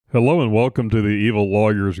Hello and welcome to the Evil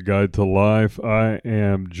Lawyer's Guide to Life. I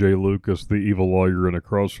am Jay Lucas, the Evil Lawyer, and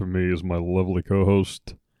across from me is my lovely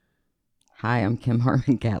co-host. Hi, I'm Kim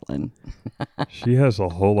Harmon Catlin. She has a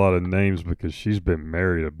whole lot of names because she's been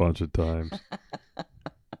married a bunch of times.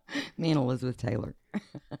 Me and Elizabeth Taylor.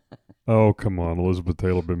 Oh, come on. Elizabeth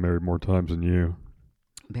Taylor been married more times than you.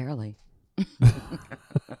 Barely.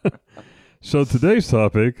 So today's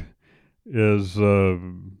topic is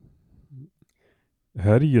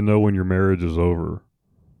how do you know when your marriage is over?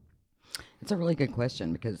 It's a really good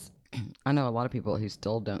question because I know a lot of people who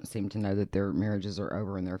still don't seem to know that their marriages are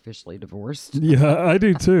over and they're officially divorced. Yeah, I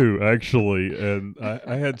do too, actually. And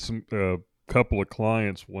I had some couple of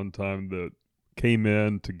clients one time that came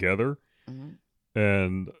in together Mhm.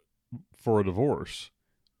 and for a divorce,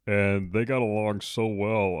 and they got along so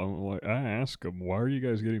well. I'm like, I asked them, why are you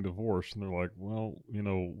guys getting divorced? And they're like, well,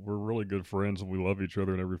 we're really good friends and we love each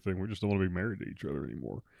other and everything. We just don't want to be married to each other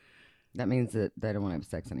anymore. That means that they don't want to have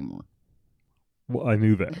sex anymore. Well, I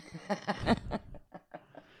knew that.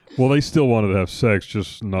 Well, they still wanted to have sex,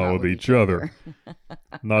 just not with each other.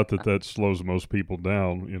 Not that slows most people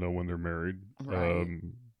down, when they're married. Right.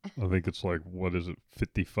 I think it's like, what is it,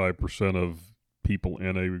 55% of people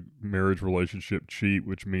in a marriage relationship cheat,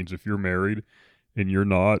 which means if you're married and you're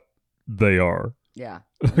not, they are. Yeah.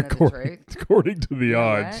 Isn't that the truth? According to the You know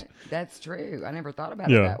odds. what? That's true. I never thought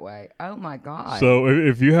about it Yeah. that way. Oh my God. So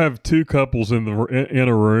if you have two couples in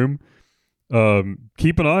a room,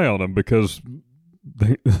 keep an eye on them because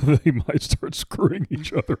they might start screwing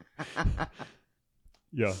each other.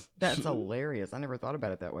 Yeah. That's hilarious. I never thought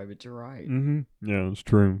about it that way, but you're right. Mm-hmm. Yeah, it's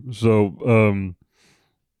true. So,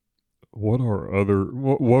 what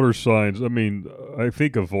are signs? I mean, I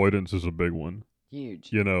think avoidance is a big one.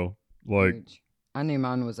 Huge. Like, Huge. I knew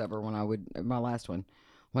mine was over my last one,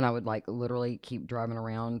 when I would like literally keep driving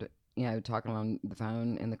around, talking on the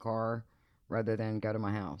phone in the car rather than go to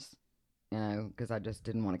my house, because I just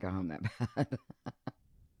didn't want to go home that bad.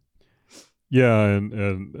 yeah,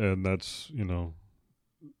 and that's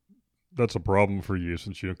a problem for you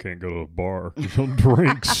since you can't go to a bar. You don't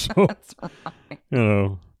drink, so That's right. you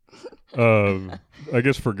know. I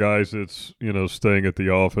guess for guys, it's staying at the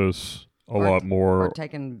office a lot Or more.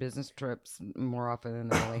 taking business trips more often than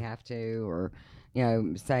they really have to, or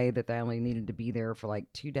say that they only needed to be there for like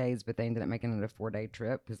 2 days, but they ended up making it a 4-day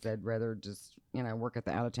trip because they'd rather just work at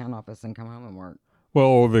the out of town office and come home and work. Well,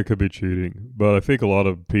 or they could be cheating, but I think a lot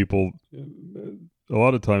of people, a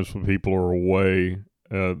lot of times when people are away,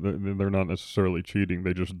 they're not necessarily cheating.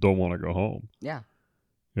 They just don't want to go home. Yeah,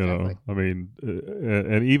 You exactly. know, I mean,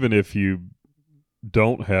 and even if you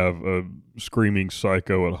don't have a screaming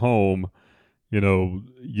psycho at home,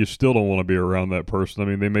 you still don't want to be around that person. I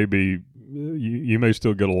mean, they may be, you may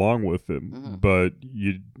still get along with them, Hmm. but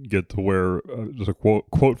you get to where there's a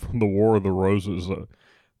quote from the War of the Roses.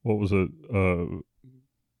 What was it?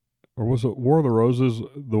 Or was it War of the Roses,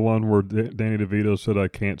 the one where Danny DeVito said, "I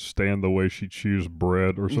can't stand the way she chews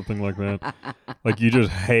bread," or something like that? Like you just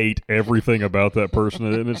hate everything about that person,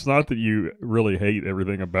 and it's not that you really hate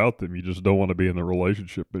everything about them; you just don't want to be in the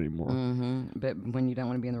relationship anymore. But when you don't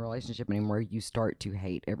want to be in the relationship anymore, you start to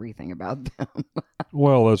hate everything about them.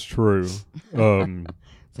 Well, that's true.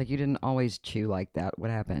 It's like you didn't always chew like that. What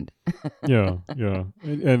happened? Yeah, yeah,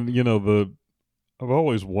 and I've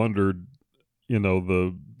always wondered,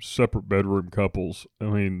 the separate bedroom couples. I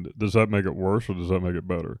mean, does that make it worse or does that make it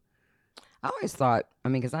better? I always thought, I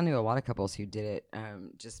mean, because I knew a lot of couples who did it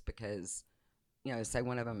just because, say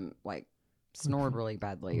one of them like snored really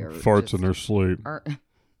badly or Farts in just their sleep. or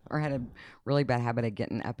or had a really bad habit of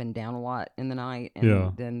getting up and down a lot in the night, Yeah.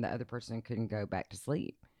 and then the other person couldn't go back to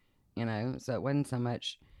sleep. So it wasn't so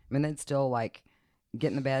much. I mean, they'd still like get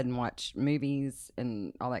in the bed and watch movies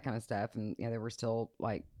and all that kind of stuff, and they were still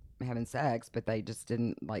like having sex, but they just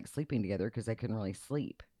didn't like sleeping together because they couldn't really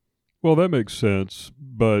sleep. Well, that makes sense,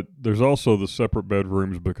 but there's also the separate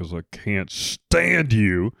bedrooms because I can't stand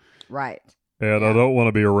you Right. and I Yeah. don't want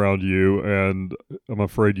to be around you and I'm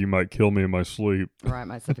afraid you might kill me in my sleep. Right.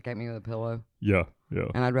 Might suffocate me with a pillow. Yeah, yeah.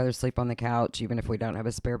 And I'd rather sleep on the couch, even if we don't have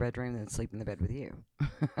a spare bedroom, than sleep in the bed with you.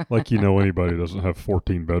 Like anybody doesn't have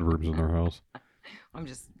 14 bedrooms in their house. I'm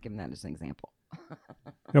just giving that as an example.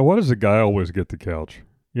 Yeah, why does the guy always get the couch?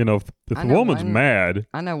 If I the know woman's one. mad,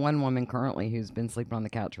 I know one woman currently who's been sleeping on the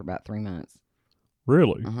couch for about 3 months.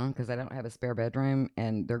 really? Because they don't have a spare bedroom,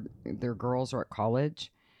 and their girls are at college,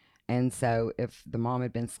 and so if the mom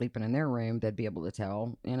had been sleeping in their room, they'd be able to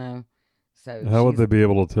tell. So How would she's they be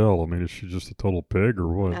able to tell? I mean, is she just a total pig or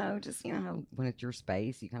what? no, just how when it's your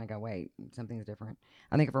space, you kind of go, wait, something's different.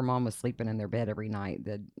 I think if her mom was sleeping in their bed every night,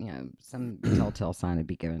 that some telltale sign would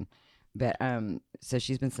be given. But so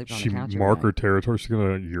she's been sleeping on She the couch. mark every her night. territory. She's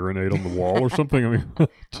gonna urinate on the wall or something. I mean, I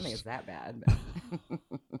don't think it's that bad. But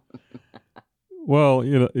well,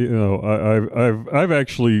 I've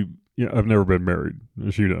actually, I've never been married,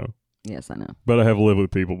 as you know, yes, I know. but I have lived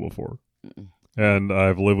with people before, Mm-mm. and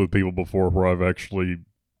I've lived with people before where I've actually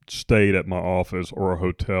stayed at my office or a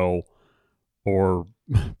hotel, or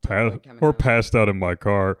Avoid coming home. passed out in my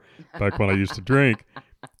car back when I used to drink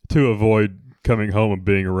to avoid coming home and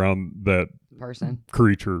being around that Person.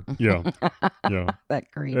 creature. Yeah, yeah.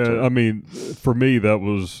 That creature. I mean, for me, that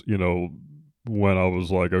was, when I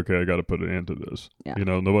was like, okay, I got to put an end to this. Yeah.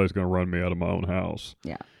 Nobody's going to run me out of my own house.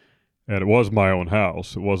 Yeah. And it was my own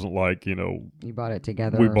house. It wasn't like, You bought it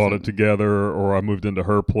together. we or bought it something. together, or I moved into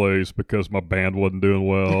her place because my band wasn't doing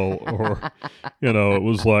well, or, it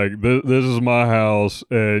was like, this is my house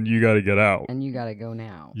and you got to get out. And you got to go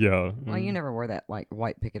now. Yeah. Well, you never were that like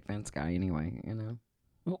white picket fence guy anyway.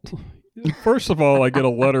 First of all, I get a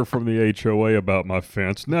letter from the HOA about my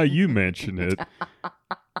fence. Now you mention it.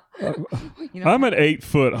 I'm an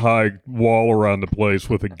 8-foot high wall around the place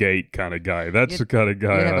with a gate kind of guy. That's the kind of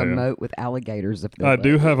guy you have I a am. moat with alligators. If I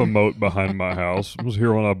do have a moat behind my house. I was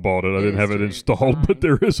here when I bought it. I It didn't is have it true. installed, but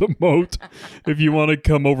there is a moat. If you want to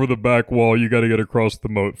come over the back wall, you got to get across the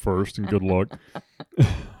moat first, and good luck.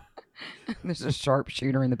 There's a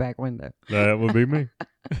sharpshooter in the back window. That would be me.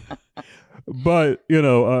 But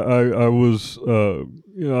I was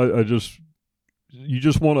I just you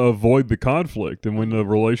just want to avoid the conflict, and when the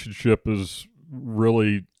relationship is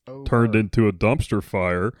really turned into a dumpster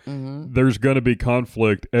fire, Mm-hmm. there's going to be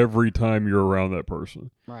conflict every time you're around that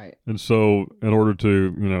person. Right. And so, in order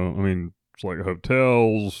to it's like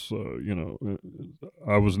hotels.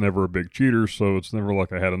 I was never a big cheater, so it's never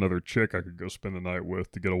like I had another chick I could go spend the night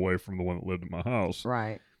with to get away from the one that lived in my house.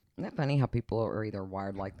 Right. Isn't that funny how people are either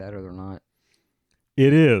wired like that or they're not?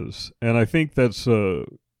 It is, and I think that's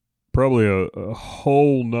probably a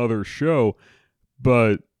whole nother show.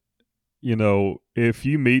 But if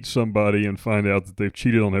you meet somebody and find out that they've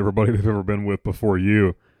cheated on everybody they've ever been with before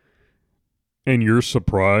you, and you're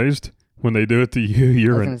surprised when they do it to you, I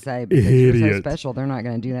you're was an going to say, because you're so idiot. special, they're not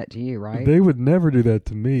going to do that to you, right? They would never do that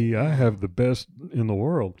to me. I have the best in the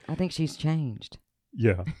world. I think she's changed.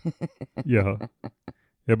 Yeah, yeah.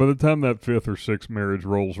 Yeah, by the time that 5th or 6th marriage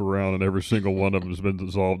rolls around and every single one of them has been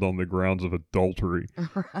dissolved on the grounds of adultery,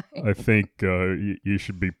 Right. I think you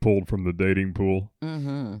should be pulled from the dating pool,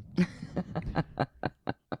 Mm-hmm.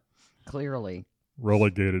 Clearly.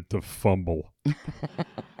 relegated to Fumble.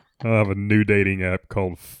 I have a new dating app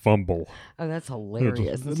called Fumble. Oh, that's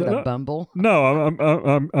hilarious. Instead of Bumble. No,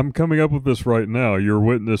 I'm coming up with this right now. You're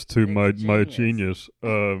witness to It's my genius. genius.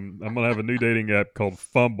 I'm gonna have a new dating app called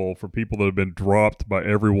Fumble for people that have been dropped by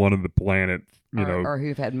everyone on the planet. Or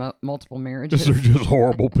who've had multiple marriages. They're just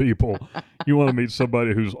horrible people. You want to meet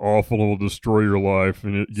somebody who's awful and will destroy your life,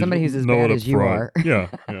 and you Somebody just who's as know bad it as up you front. are. Yeah,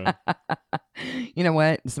 yeah. You know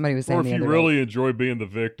what? Somebody was saying Or if the you other really enjoy being the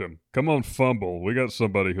victim, come on Fumble. We got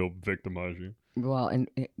somebody who'll victimize you. day. Well, and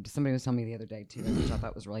somebody was telling me the other day, too, which I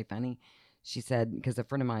thought was really funny. She said, because a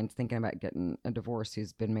friend of mine's thinking about getting a divorce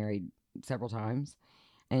who's been married several times.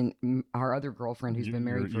 And our other girlfriend who's been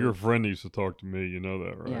married Your friend used to talk to me. You know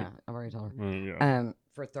that, right? Yeah, I've already told her. Yeah.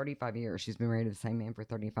 For 35 years. She's been married to the same man for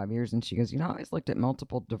 35 years. And she goes, I always looked at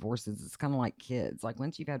multiple divorces. It's kind of like kids. Like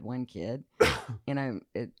once you've had one kid,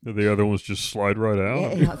 The other ones just slide right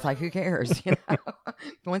out. yeah, it's like, who cares?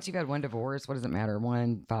 Once you've had one divorce, what does it matter?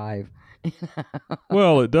 1, 5.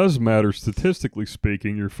 Well, it does matter statistically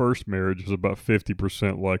speaking. Your first marriage is about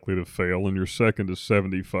 50% likely to fail, and your second is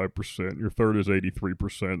 75%. Your third is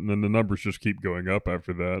 83%, and then the numbers just keep going up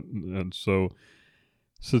after that. And so,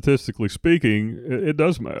 statistically speaking, it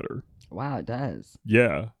does matter. Wow, it does.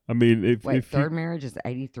 Yeah, I mean, if third marriage is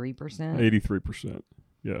 83%? 83%.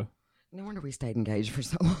 Yeah, No wonder we stayed engaged for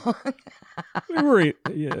so long. we were.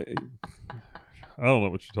 Yeah, I don't know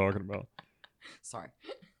what you're talking about. Sorry.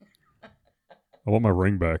 I want my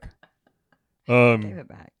ring back. I gave it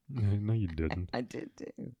back. No, you didn't. I did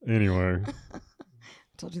too. Anyway. I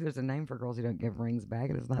told you there's a name for girls who don't give rings back,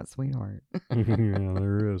 and it's not sweetheart. Yeah,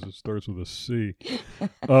 there is. It starts with a C.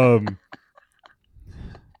 I'll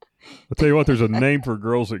tell you what, there's a name for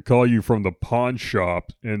girls that call you from the pawn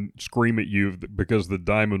shop and scream at you because the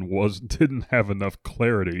diamond didn't have enough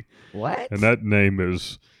clarity. What? And that name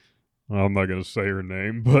is, well, I'm not going to say her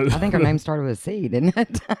name, but I think her name started with a C, didn't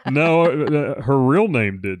it? no, her real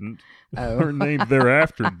name didn't. Oh. Her name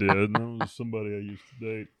thereafter did. That was somebody I used to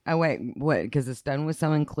date. Oh, wait, what? Because the stone was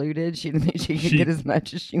so included, she didn't think she could get as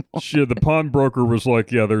much as she wanted. The pawnbroker was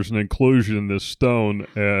like, yeah, there's an inclusion in this stone,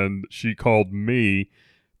 and she called me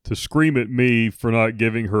to scream at me for not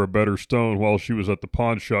giving her a better stone while she was at the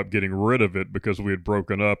pawn shop getting rid of it because we had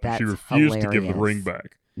broken up, and she That's refused to give the hilarious. ring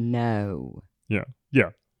back. No. Yeah.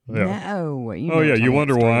 No. You Oh never yeah, told you me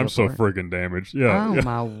wonder that why story I'm so before. friggin' damaged. Yeah. Oh yeah.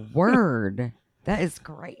 my word. That is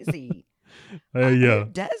crazy. Yeah. Who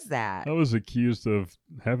does that? I was accused of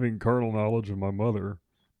having carnal knowledge of my mother.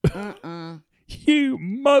 Mm-mm. You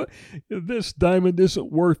mother, this diamond isn't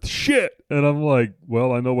worth shit. And I'm like,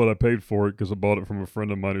 well, I know what I paid for it because I bought it from a friend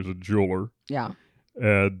of mine who's a jeweler. Yeah.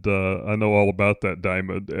 And I know all about that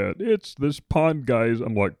diamond. And it's this pawn guy's.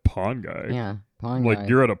 I'm like, pawn guy? Yeah. Pawn I'm like, guy.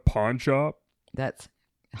 you're at a pawn shop? That's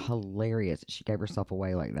hilarious. She gave herself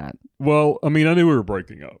away like that. Well, I mean, I knew we were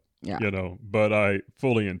breaking up. Yeah. You know, but I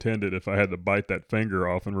fully intended if I had to bite that finger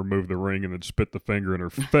off and remove the ring and then spit the finger in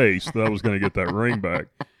her face that I was going to get that ring back.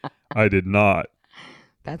 I did not.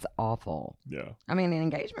 That's awful. Yeah. I mean, an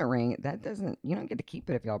engagement ring, you don't get to keep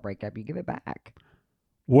it if y'all break up. You give it back.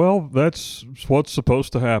 Well, that's what's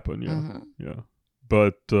supposed to happen. Yeah. Mhm. Yeah.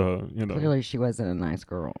 But, you know. Clearly, she wasn't a nice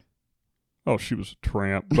girl. Oh, she was a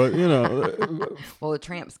tramp. But, you know. Well, the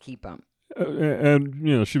tramps keep them. And,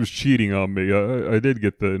 you know, she was cheating on me. I did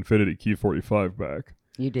get the Infinity Q45 back.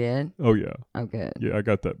 You did? Oh, yeah. Oh, good. Yeah, I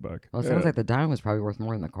got that back. Well, it sounds like the diamond was probably worth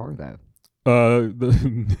more than the car, though.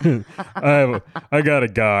 I got a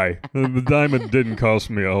guy. The diamond didn't cost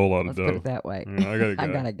me a whole lot of Let's dough. put it that way. Yeah, I got a guy. I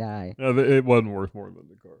got a guy. No, it wasn't worth more than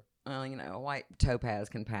the car. Well, you know, a white topaz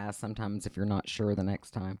can pass sometimes if you're not sure the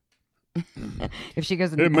next time. If she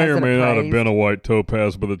goes and It may has or it may not have appraised. been a white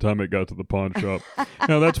topaz by the time it got to the pawn shop.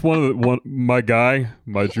 Now that's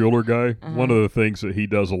my jeweler guy. Uh-huh. One of the things that he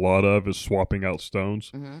does a lot of is swapping out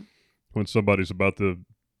stones Mhm. when somebody's about to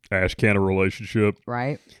ash can a relationship.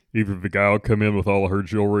 Right? Either the guy will come in with all of her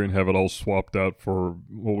jewelry and have it all swapped out for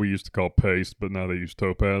what we used to call paste, but now they use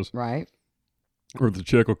topaz. Right? Or the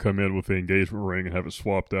chick will come in with the engagement ring and have it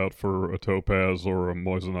swapped out for a topaz or a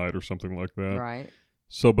moissanite or something like that. Right.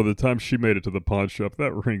 So by the time she made it to the pawn shop,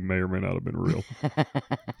 that ring may or may not have been real.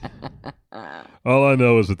 All I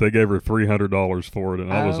know is that they gave her $300 for it,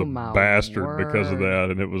 and I was Oh, a my bastard because of word.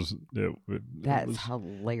 that. And it was That's was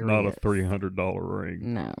hilarious. not a $300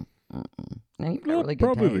 ring. No. Mm-mm. No, you've got Well, really good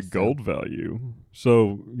probably the taste, so- gold value.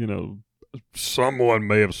 So you know, someone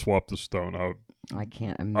may have swapped the stone. I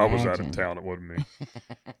can't I imagine. was out of town. It wasn't me.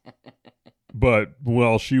 But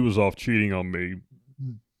while she was off cheating on me,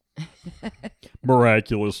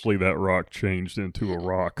 miraculously that rock changed into a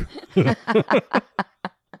rock.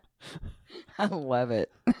 I love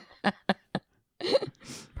it.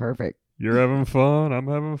 Perfect. You're having fun. I'm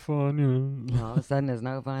having fun. You know. All of a sudden, it's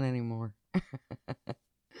no fun anymore.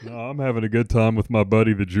 No, I'm having a good time with my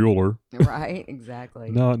buddy, the jeweler. Right? Exactly.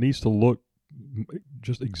 No, it needs to look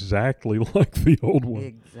just exactly like the old one.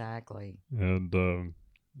 Exactly. And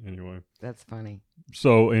anyway, That's funny.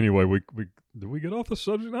 so anyway, we did we get off the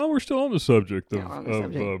subject? No, we're still on the subject Yeah, we're on the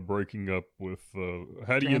subject. breaking up with.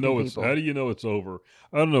 How do you Tramping know people. How do you know it's over?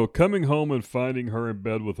 I don't know. Coming home and finding her in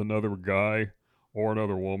bed with another guy or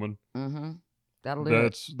another woman. Mm-hmm. That'll do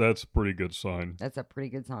it. That's a pretty good sign. That's a pretty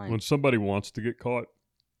good sign. When somebody wants to get caught.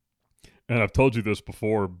 And I've told you this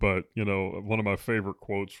before, but you know, one of my favorite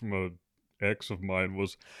quotes from a ex of mine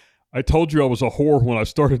was, "I told you I was a whore when I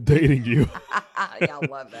started dating you." Yeah, I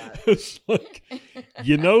love that. It's like,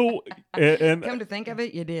 you know, and Come to think of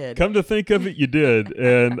it, you did. come to think of it, you did,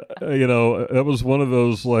 and you know, that was one of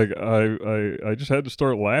those like I just had to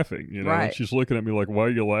start laughing, you know. And Right. she's looking at me like, "Why are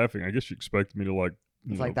you laughing?" I guess she expected me to like,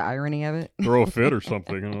 you It's know, like the irony of it. throw a fit or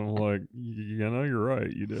something, and I'm like, you know, you're right,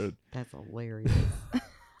 you did. That's hilarious.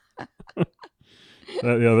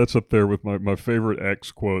 Yeah, that's up there with my favorite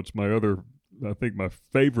ex quotes. I think my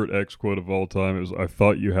favorite ex quote of all time is, "I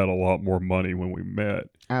thought you had a lot more money when we met."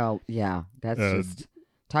 Oh, yeah. That's just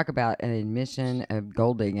talk about an admission of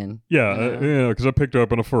gold digging. Yeah, Yeah. you know, because I picked her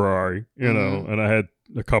up in a Ferrari, you know, Mhm. and I had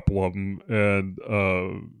a couple of them, and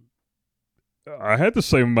I had the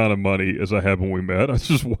same amount of money as I had when we met. I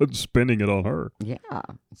just wasn't spending it on her. Yeah.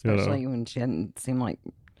 Especially when she didn't seem like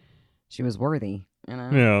she was worthy, you know?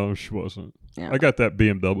 Yeah, she wasn't. Yeah. I got that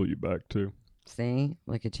BMW back too. See?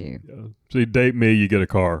 Look at you. Yeah. See, date me, you get a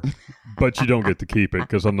car, but you don't get to keep it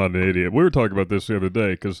because I'm not an idiot. We were talking about this the other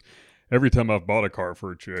day because every time I've bought a car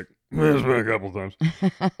for a chick, there's been a couple times,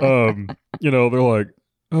 you know, they're like,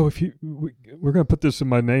 "Oh, we're gonna put this in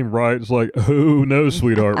my name, right?" It's like, "Oh no,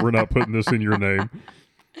 sweetheart, we're not putting this in your name.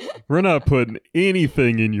 We're not putting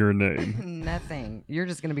anything in your name." Nothing. You're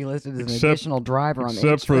just going to be listed as an Except- additional driver on the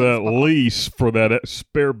Except for that insurance policy. lease for that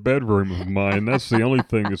spare bedroom of mine. That's the only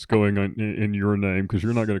thing that's going on in your name because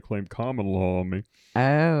you're not going to claim common law on me.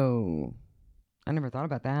 Oh. I never thought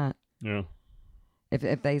about that. Yeah.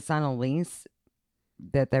 If they sign a lease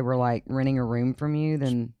that they were like renting a room from you,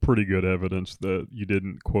 then Pretty good evidence that you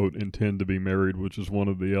didn't, quote, intend to be married, which is one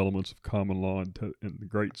of the elements of common law in the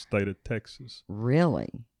great state of Texas. really?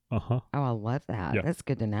 Uh-huh. Oh, I love that. Yeah. That's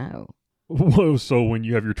good to know. Whoa, so when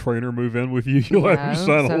you have your trainer move in with you, you'll have him No,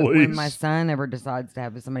 sign a so lease. when my son ever decides to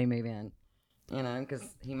have somebody move in, because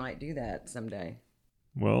he might do that someday.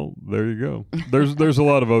 Well, there you go. There's a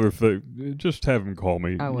lot of other things. Just have him call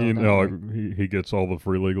me. I will, You don't know, worry. he gets all the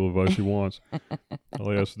free legal advice he wants. All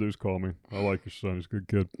he has to do is call me. I like your son. He's a good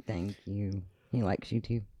kid. Thank you. He likes you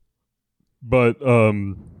too. But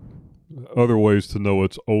other ways to know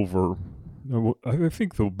it's over. I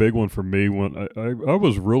think the big one for me, when I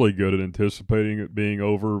was really good at anticipating it being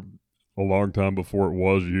over a long time before it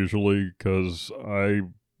was, usually, because I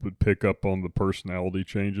would pick up on the personality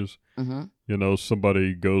changes. Mm-hmm. You know,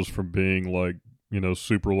 somebody goes from being like, you know,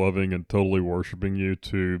 super loving and totally worshiping you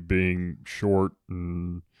to being short,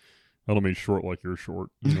 and I don't mean short like you're short,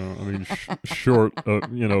 you know, I mean short,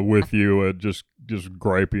 you know, with you and just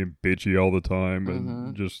gripey and bitchy all the time,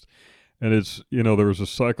 and and it's, you know, there was a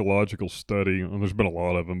psychological study, and there's been a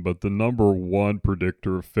lot of them, but the number one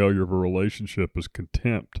predictor of failure of a relationship is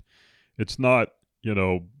contempt. It's not, you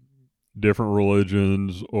know, different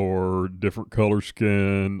religions or different color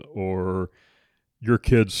skin or your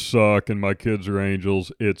kids suck and my kids are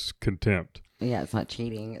angels. It's contempt. Yeah, it's not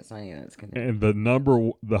cheating. It's not even. It's contempt. And the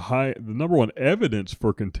number one evidence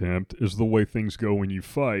for contempt is the way things go when you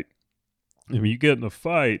fight. I mean, you get in a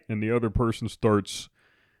fight and the other person starts,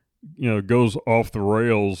 you know, goes off the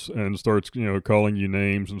rails and starts, you know, calling you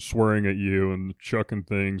names and swearing at you and chucking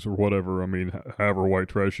things or whatever. I mean, however white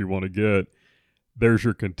trash you want to get, there's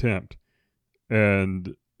your contempt.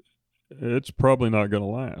 And it's probably not going to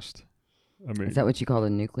last. I mean, is that what you call a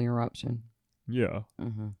nuclear option? Yeah.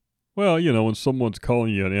 Mm-hmm. Well, you know, when someone's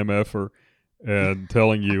calling you an MFer and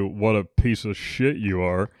telling you what a piece of shit you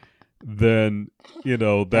are, then, you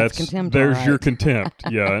know, that's contempt, there's all your right. contempt.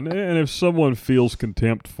 Yeah. And if someone feels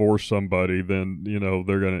contempt for somebody, then, you know,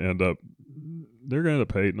 they're going to end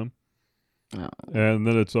up hating them. Oh. And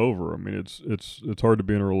then it's over. I mean, it's hard to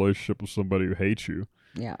be in a relationship with somebody who hates you.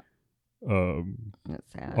 Yeah.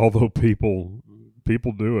 That's sad. Although people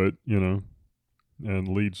do it, you know, and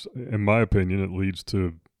leads, in my opinion, it leads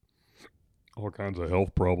to all kinds of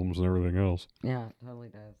health problems and everything else. Yeah, it totally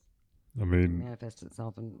does. I It mean, manifests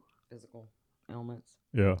itself in physical ailments.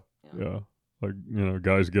 yeah. Like, you know,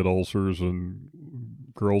 guys get ulcers and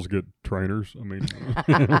girls get trainers. I mean,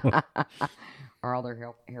 Or all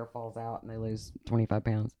their hair falls out and they lose 25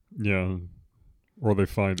 pounds. yeah. Or they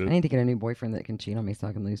find I it. need to get a new boyfriend that can cheat on me so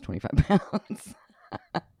I can lose 25 pounds.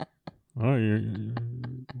 Oh,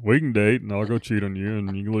 we can date, and I'll go cheat on you,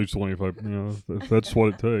 and you can lose 25. You know, if that's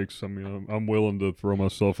what it takes. I mean, I'm willing to throw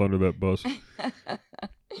myself under that bus.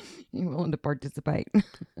 You willing to participate?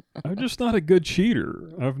 I'm just not a good cheater.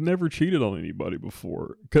 I've never cheated on anybody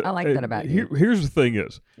before. I like that about you. Here's the thing: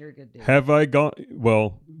 You're a good dude. have I gone?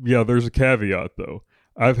 Well, yeah. There's a caveat though.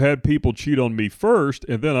 I've had people cheat on me first,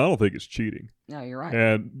 and then I don't think it's cheating. No, you're right.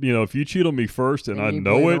 And, you know, if you cheat on me first and Then I you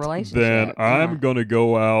know blew the it, relationship. then I'm Yeah. going to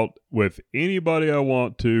go out with anybody I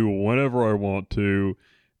want to, whenever I want to,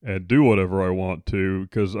 and do whatever I want to,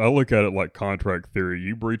 because I look at it like contract theory.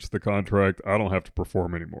 You breach the contract, I don't have to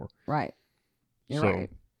perform anymore. Right. You're So, right.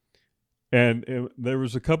 And there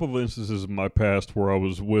was a couple of instances in my past where I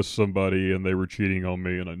was with somebody and they were cheating on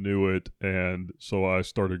me and I knew it, and so I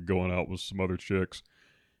started going out with some other chicks.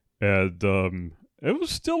 And it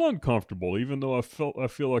was still uncomfortable, even though I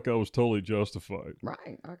feel like I was totally justified. Right.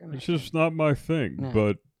 I can It's imagine. just not my thing. No,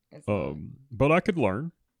 but It's not. but I could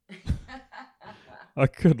learn. I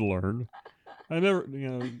could learn. I never, you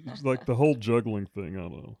know, it's like the whole juggling thing. I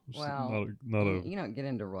don't know. It's Well, not a. You don't get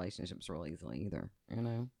into relationships real easily either, you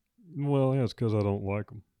know? Well, yeah, it's because I don't like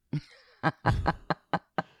them.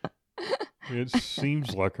 It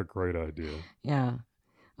seems like a great idea. Yeah.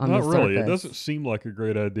 On Not the really. It surface. doesn't seem like a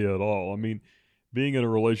great idea at all. I mean, being in a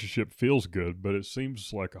relationship feels good, but it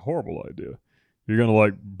seems like a horrible idea. You're going to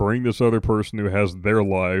like bring this other person who has their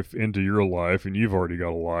life into your life, and you've already got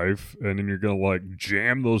a life, and then you're going to like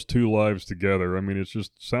jam those two lives together. I mean, it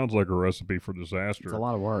just sounds like a recipe for disaster. It's a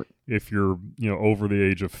lot of work. If you're, you know, over the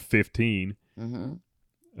age of 15. Mm-hmm.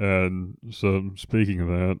 And so, speaking of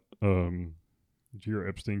that, did you hear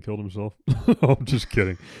Epstein killed himself? I'm just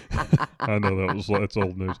kidding. I know that's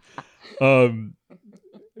old news.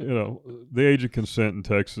 You know, the age of consent in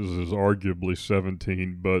Texas is arguably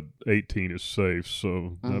 17, but 18 is safe.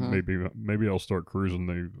 So maybe I'll start cruising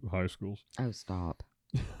the high schools. Oh, stop.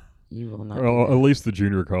 You will not. Well, do at that. least the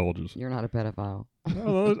junior colleges. You're not a pedophile.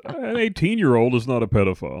 Well, an 18-year-old is not a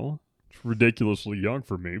pedophile. It's ridiculously young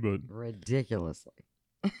for me, but Ridiculously.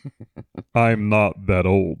 I'm not that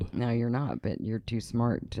old. No, you're not, but you're too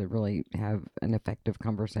smart to really have an effective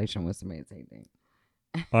conversation with somebody that's 18.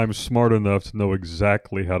 I'm smart enough to know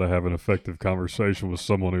exactly how to have an effective conversation with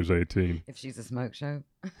someone who's 18. If she's a smoke show.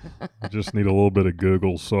 I just need a little bit of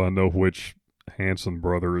Google so I know which Hanson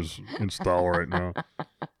brother is installed right now.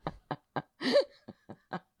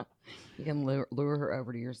 You can lure her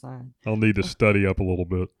over to your side. I'll need to study up a little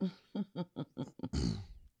bit.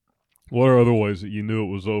 What are other ways that you knew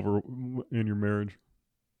it was over in your marriage?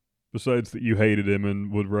 Besides that you hated him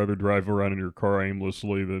and would rather drive around in your car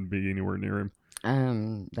aimlessly than be anywhere near him.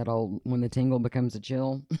 That old, when the tingle becomes a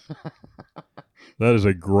chill. That is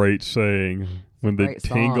a great saying. When the Great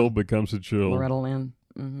tingle song. becomes a chill. Loretta Lynn.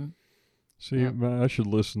 Mm-hmm. See, Yep. man, I should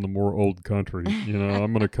listen to more old country. You know,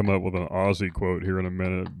 I'm going to come up with an Aussie quote here in a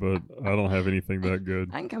minute, but I don't have anything that good.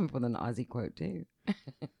 I can come up with an Aussie quote too.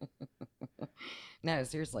 No,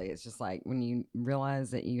 seriously, it's just like when you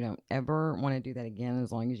realize that you don't ever want to do that again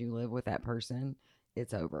as long as you live with that person,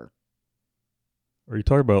 it's over. Are you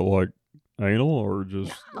talking about like anal or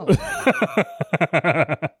just? No.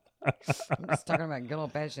 I'm just talking about good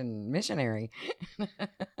old fashioned missionary.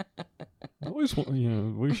 I always,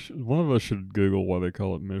 one of us should Google why they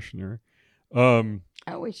call it missionary. Oh,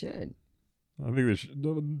 we should. I think they should.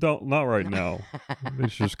 Don't, not right now. They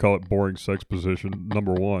should just call it boring sex position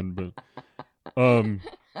number one. But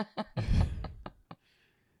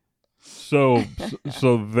so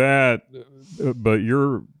that, but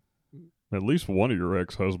you're at least one of your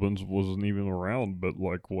ex-husbands wasn't even around, but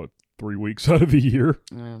like what, 3 weeks out of the year?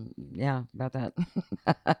 Yeah, about that.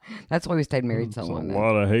 That's why we stayed married so long. A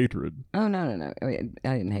lot of hatred. Oh no! I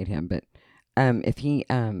didn't hate him, but if he'd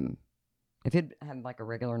had like a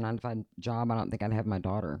regular 9 to 5 job, I don't think I'd have my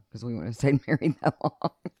daughter because we wouldn't have stayed married that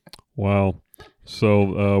long. Wow.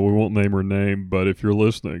 So we won't name her name, but if you're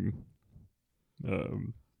listening,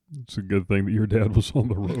 it's a good thing that your dad was on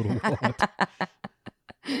the road a lot.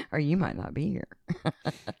 Or you might not be here.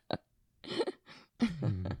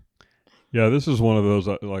 Yeah, this is one of those.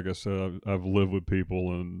 Like I said, I've lived with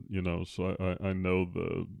people, and so I know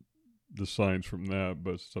the signs from that.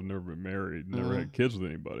 But since I've never been married, never had kids with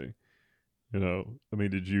anybody, I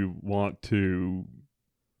mean, did you want to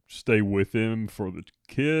stay with him for the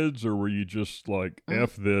kids, or were you just like,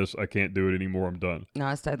 F this, I can't do it anymore, I'm done? No,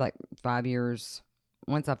 I stayed like 5 years.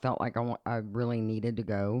 Once I felt like I really needed to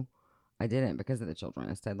go, I didn't because of the children.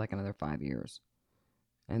 I stayed like another 5 years.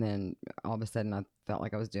 And then all of a sudden I felt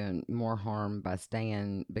like I was doing more harm by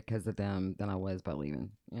staying because of them than I was by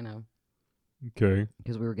leaving, Okay.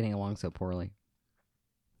 Because we were getting along so poorly.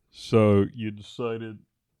 So you decided,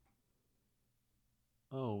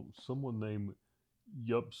 someone named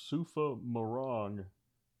Yupsufa Marang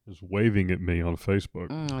is waving at me on Facebook.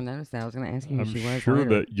 I noticed that. I was going to ask you who I'm she was sure later.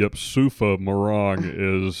 that Yupsufa Marang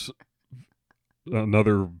is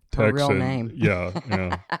another Texan. Her real name.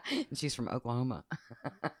 Yeah. She's from Oklahoma.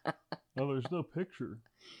 Oh, there's no picture.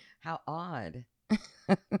 How odd.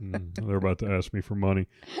 They're about to ask me for money.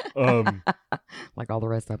 Like all the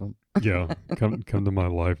rest of them. Yeah, come to my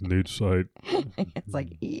live nude site. It's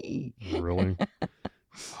like, ee. Really?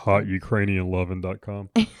 HotUkrainianLovin.com.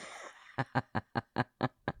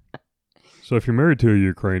 So if you're married to a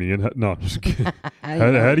Ukrainian, no, I'm just kidding.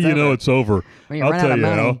 How do you know it's over? I'll tell you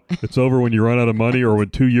how. It's over when you run out of money or when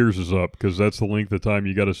 2 years is up, because that's the length of time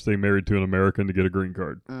you got to stay married to an American to get a green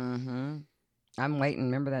card. Mm-hmm. I'm waiting.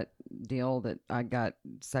 Remember that deal that I got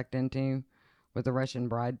sucked into with the Russian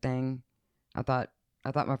bride thing? I thought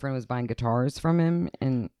my friend was buying guitars from him,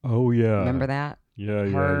 and oh yeah, remember that? Yeah.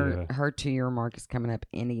 Her 2-year mark is coming up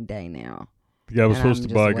any day now. The guy was supposed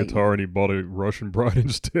to buy a guitar and he bought a Russian bride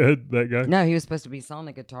instead, that guy? No, he was supposed to be selling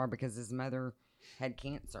a guitar because his mother had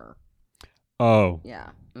cancer. Oh.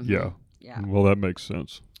 Yeah. Mm-hmm. Yeah. Well, that makes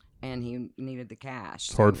sense. And he needed the cash.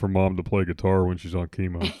 It's hard for mom to play guitar when she's on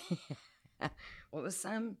chemo. Well, it was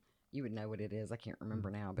you would know what it is. I can't remember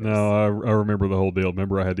now. But I remember the whole deal.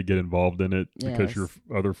 Remember I had to get involved in it because your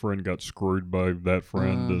other friend got screwed by that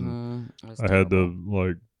friend, and I had to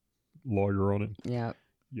like lawyer on it. Yeah.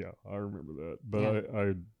 Yeah, I remember that. But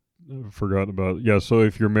I forgot about it. Yeah, so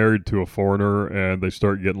if you're married to a foreigner and they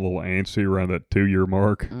start getting a little antsy around that 2-year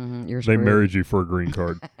mark, they married you for a green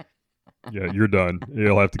card. Yeah, you're done.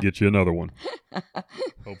 He'll have to get you another one.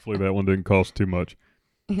 Hopefully that one didn't cost too much.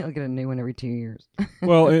 He'll get a new one every 2 years.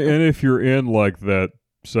 Well, and if you're in like that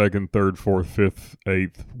second, third, fourth, fifth,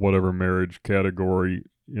 eighth, whatever marriage category,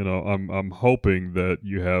 I'm hoping that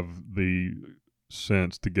you have the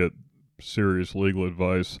sense to get serious legal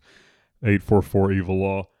advice. 844 Evil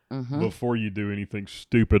Law. Mm-hmm. before you do anything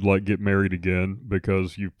stupid like get married again,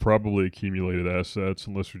 because you've probably accumulated assets,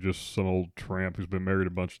 unless you're just some old tramp who's been married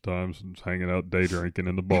a bunch of times and is hanging out day drinking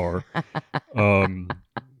in the bar. Um,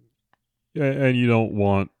 and you don't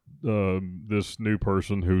want this new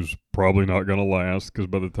person who's probably not going to last, because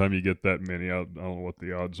by the time you get that many, I don't know what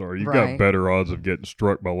the odds are. You've got Right. better odds of getting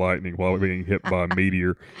struck by lightning while being hit by a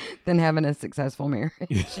meteor. Than having a successful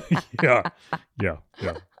marriage. Yeah.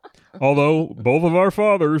 Although both of our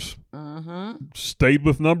fathers Mm-hmm. stayed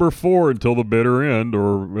with number 4 until the bitter end,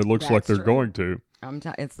 or it looks like That's they're true. going to.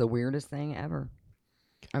 It's the weirdest thing ever.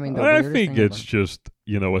 I mean, the I weirdest think thing it's ever. just,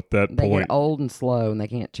 at that They point. get old and slow, and they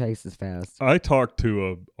can't chase as fast. I talked to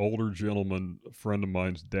a older gentleman, a friend of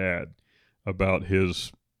mine's dad, about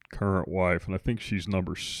his current wife, and I think she's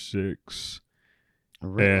number 6,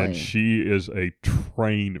 Really? and she is a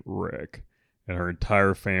train wreck, and her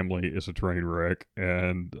entire family is a train wreck.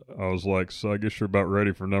 And I was like, so I guess you're about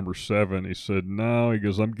ready for number 7. He said, no. He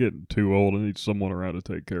goes, I'm getting too old. I need someone around to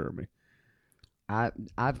take care of me.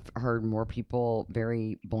 I've heard more people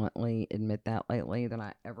very bluntly admit that lately than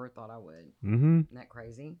I ever thought I would. Mm-hmm. Isn't that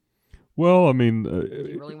crazy? Well, I mean, If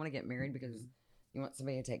you really want to get married because you want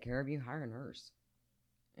somebody to take care of you, hire a nurse.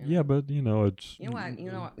 You know? yeah, but it's You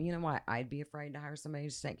know why I'd be afraid to hire somebody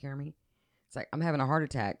to take care of me? It's like I'm having a heart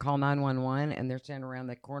attack. Call 911, and they're standing around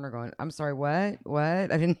the corner going, "I'm sorry, what?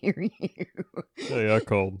 What? I didn't hear you." Hey, I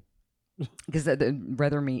called. Because they'd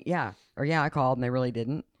rather me, I called and they really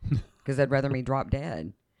didn't, because they'd rather me drop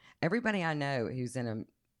dead. Everybody I know who's in a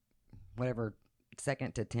whatever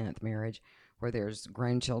 2nd to 10th marriage where there's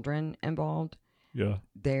grown children involved, Yeah.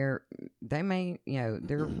 they may,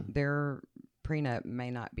 their prenup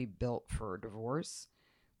may not be built for divorce,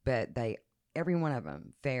 but every one of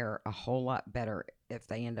them fare a whole lot better if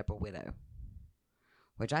they end up a widow,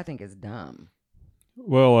 which I think is dumb.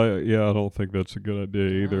 Well, I don't think that's a good idea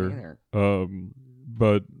I don't either. either.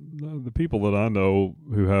 But the people that I know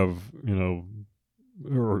who have,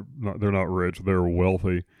 they're not rich, they're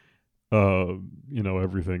wealthy.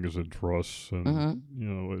 Everything is in trusts, and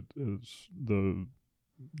Mm-hmm. it's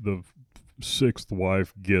the 6th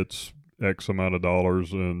wife gets X amount of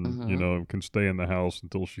dollars, and Mm-hmm. can stay in the house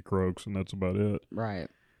until she croaks, and that's about it. Right.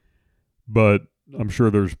 But I'm sure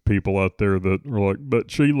there's people out there that are like,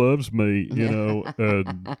 but she loves me,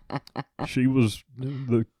 and she was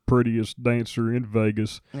the prettiest dancer in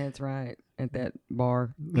Vegas. That's right. At that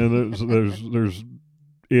bar. And there's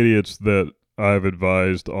idiots that I've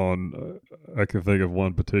advised on. I can think of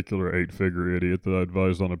one particular 8-figure idiot that I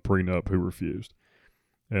advised on a prenup who refused,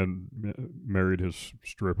 and married his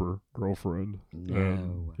stripper girlfriend.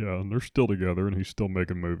 No. And they're still together, and he's still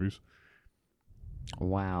making movies.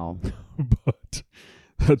 Wow. But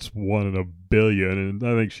that's 1 in a billion, and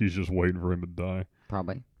I think she's just waiting for him to die.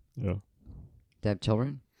 Probably. Yeah. To have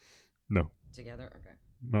children? No. Together? Okay.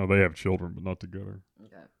 No, they have children, but not together.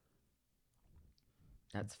 Okay.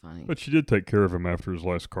 That's funny. But she did take care of him after his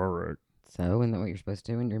last car wreck. So, isn't that what you're supposed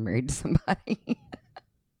to do when you're married to somebody?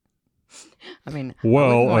 I mean, I Well,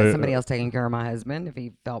 wouldn't want somebody else taking care of my husband if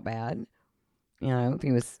he felt bad. If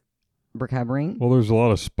he was recovering. Well, there's a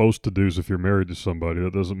lot of supposed to do's if you're married to somebody.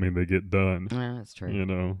 That doesn't mean they get done. Yeah, that's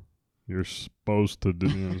true. You're supposed to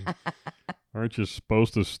do. Aren't you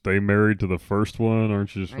supposed to stay married to the first one?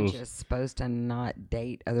 Aren't you Aren't supposed? you supposed to not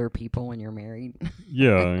date other people when you're married?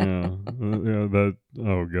 Yeah. That.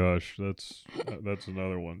 Oh gosh, that's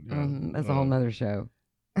another one. Yeah. Mhm, that's a whole nother show.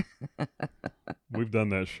 We've done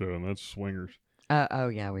that show, and that's Swingers. Oh,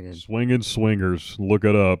 yeah, we did. Swinging Swingers. Look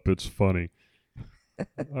it up. It's funny.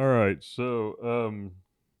 All right. So,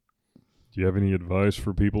 do you have any advice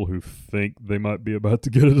for people who think they might be about to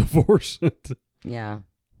get a divorce? Yeah.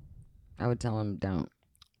 I would tell him don't.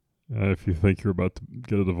 If you think you're about to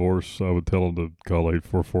get a divorce, I would tell them to call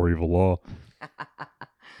 844 Evil Law.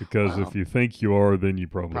 Because Well, if you think you are, then you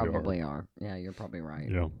probably are. Yeah, you're probably right.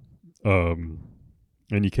 Yeah.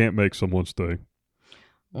 And you can't make someone stay.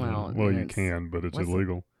 Well, you can, but it's what's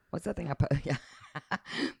illegal. What's that thing yeah.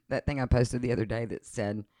 That thing I posted the other day that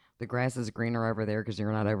said the grass is greener over there because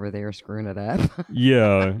you're not over there screwing it up.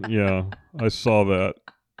 Yeah. I saw that.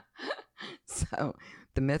 So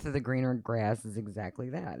the myth of the greener grass is exactly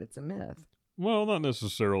that. It's a myth. Well, not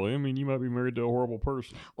necessarily. I mean, you might be married to a horrible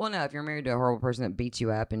person. Well, no, if you're married to a horrible person that beats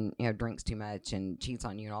you up and drinks too much and cheats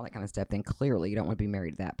on you and all that kind of stuff, then clearly you don't want to be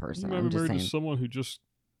married to that person. You might I'm be just married saying. to someone who just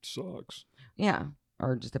sucks. Yeah,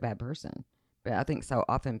 or just a bad person. But I think so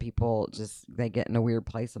often people they get in a weird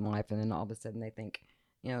place in life and then all of a sudden they think,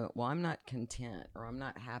 well, I'm not content or I'm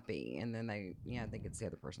not happy, and then they think it's the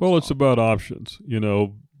other person's Well, fault. it's about options.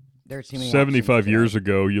 There's too many 75 options years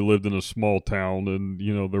ago, you lived in a small town, and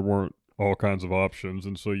there weren't all kinds of options,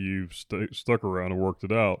 and so you stuck around and worked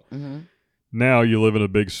it out. Mm-hmm. Now you live in a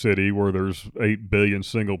big city where there's 8 billion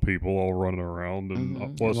single people all running around, and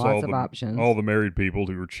Mm-hmm. plus Lots of options. all the married people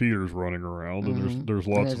who are cheaters running around, and Mm-hmm. there's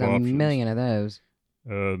And lots there's of a options. million of those.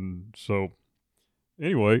 And so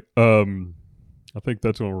anyway, I think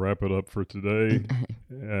that's going to wrap it up for today.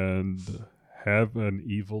 And have an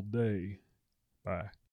evil day. Bye.